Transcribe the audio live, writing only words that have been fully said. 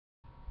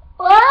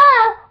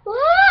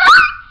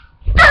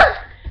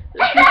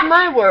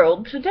my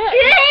world today.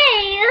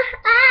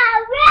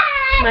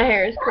 My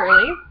hair is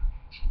curly.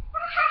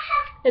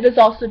 It is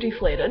also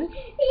deflated.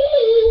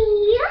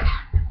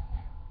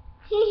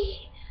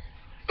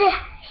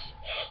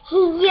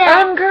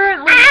 I'm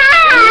currently in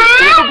the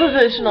fetal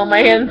position on my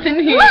hands and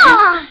knees.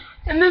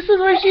 And this is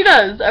what she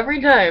does every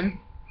time.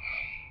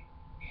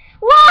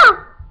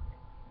 Whoa!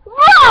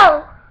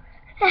 Whoa!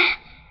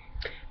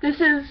 This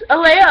is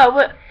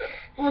Alea.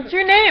 What's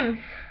your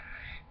name?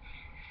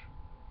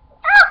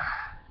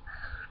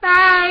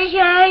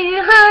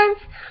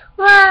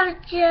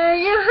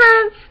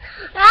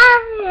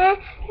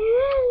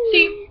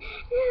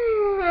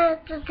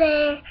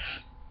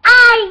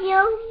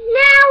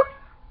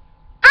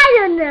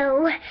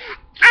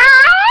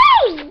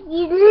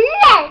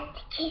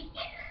 See?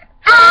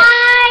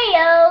 I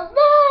don't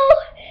know.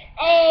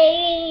 A,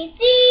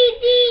 C,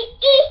 D,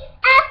 E,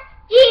 F,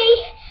 G,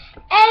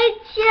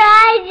 H,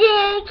 I, J,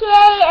 K,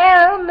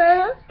 L, M,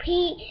 P,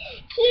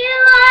 Q,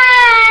 R,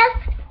 S,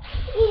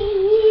 T,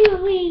 U,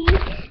 V,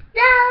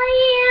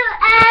 W,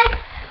 X,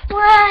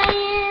 Y,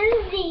 and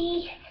Z.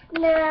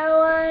 Now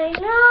I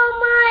know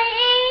my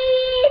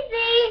ABC.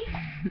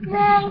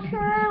 Next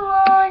time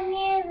on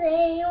you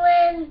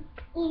when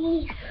E.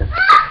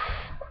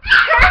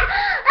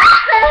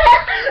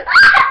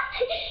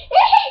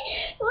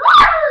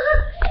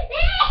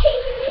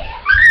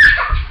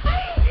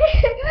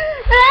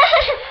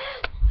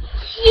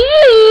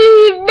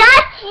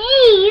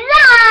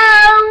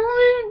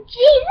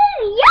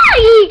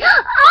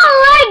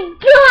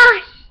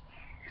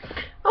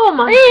 Oh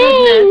my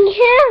goodness.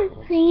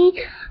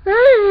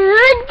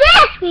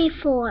 This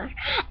before.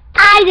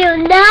 I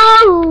don't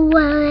know.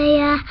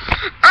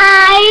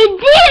 I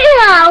do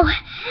know.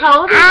 How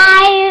old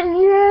are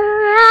you?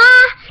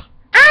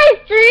 I'm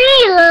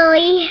 3,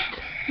 Lily.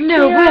 No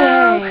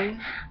way.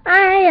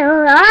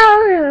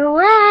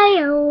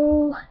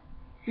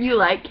 You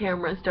like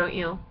cameras, don't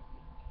you?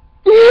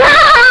 No.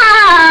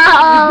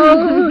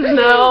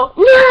 No.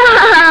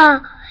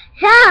 No.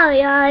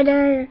 Sorry, I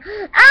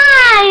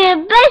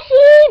am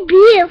Bessie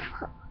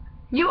beautiful.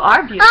 You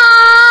are beautiful.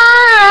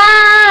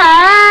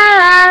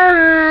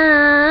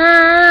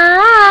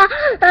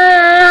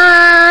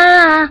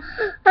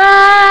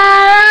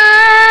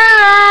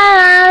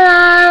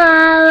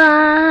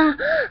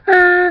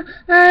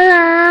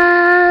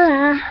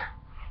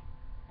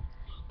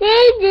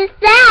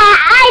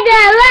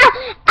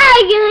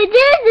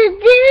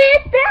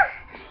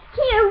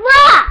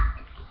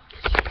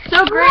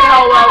 So great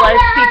how well I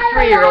speak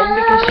 3-year-old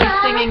because she's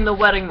singing the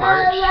wedding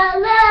march.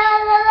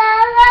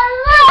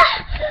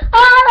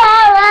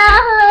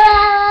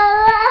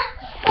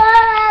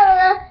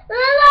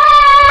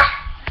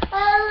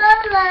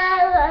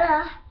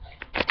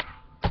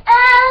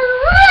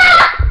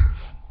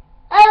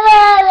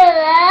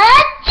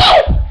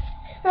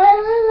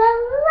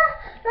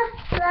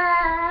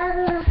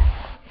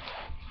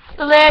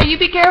 Alea, you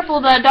be careful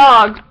of that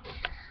dog.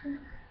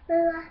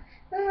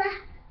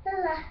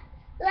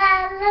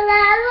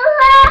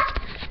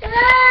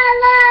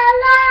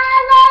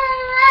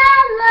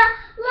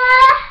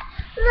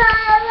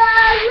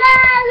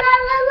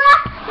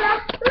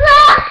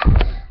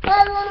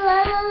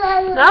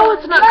 Now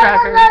it's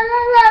Nutcracker.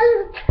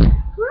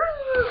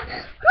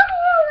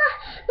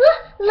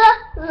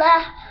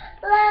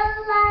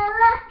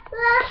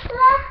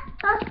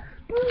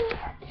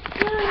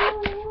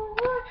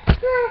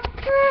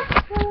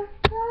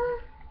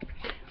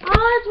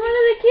 Oh, it's one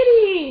of the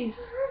kitties.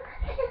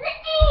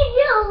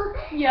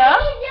 Yeah?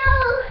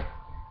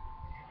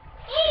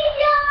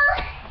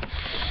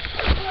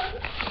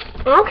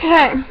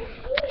 Okay.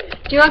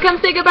 Do you want to come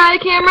say goodbye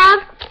to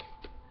camera?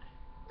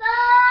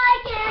 Bye,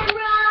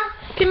 camera.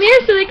 Come here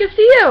so they can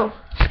see you.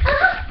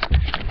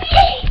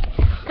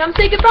 Come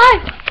say goodbye.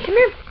 Come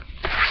here.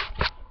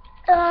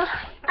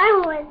 I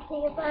want to say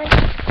goodbye.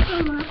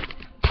 Mama.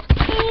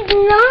 He's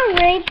not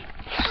ready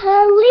to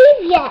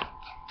leave yet.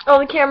 Oh,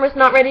 the camera's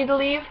not ready to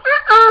leave?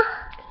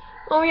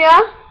 Oh,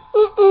 yeah?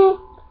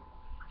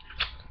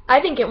 I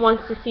think it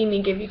wants to see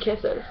me give you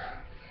kisses.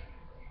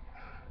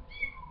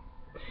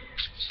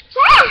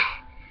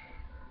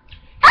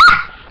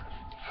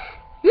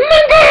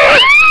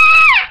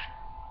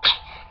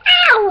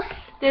 Ow!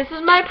 This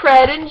is my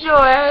pride and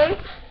joy.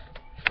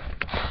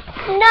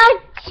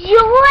 Not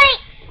joy.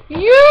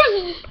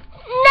 Yes!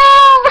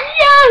 No!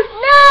 Yes!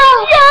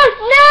 No! Yes!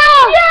 No!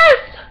 Yes!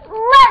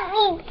 Let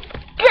me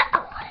go.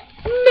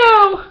 No!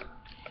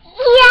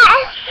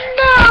 Yes!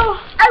 No!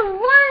 I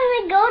want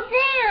to go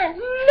down.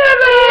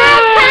 Never!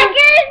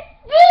 Nutcrackers,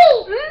 see!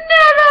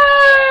 Never!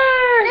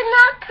 The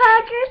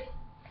nutcrackers,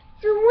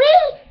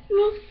 sweet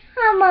me.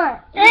 Come on.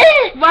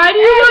 Why do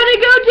you want to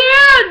go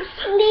dance?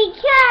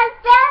 Because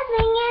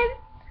dancing is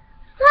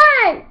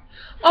fun.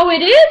 Oh,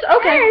 it is?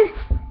 Okay.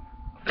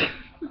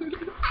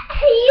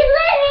 You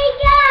let me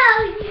go.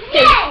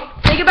 Yes.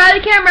 Say goodbye to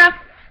the camera.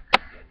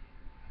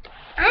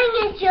 I'm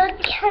going to show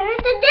the camera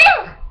to do.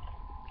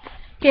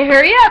 Okay,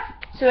 hurry up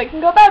so I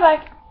can go bye-bye.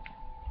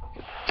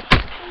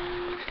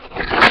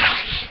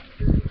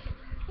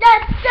 Da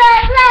da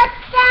da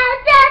da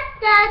da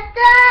da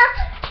da.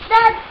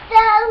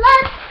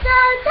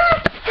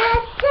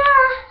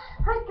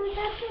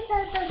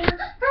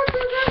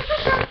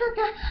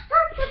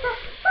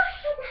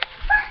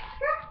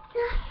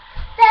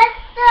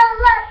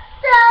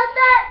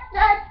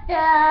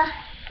 Now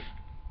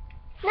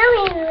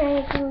he's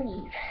ready to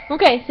leave.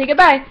 Okay, say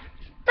goodbye.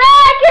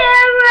 Bye,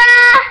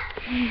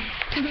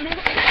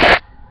 camera!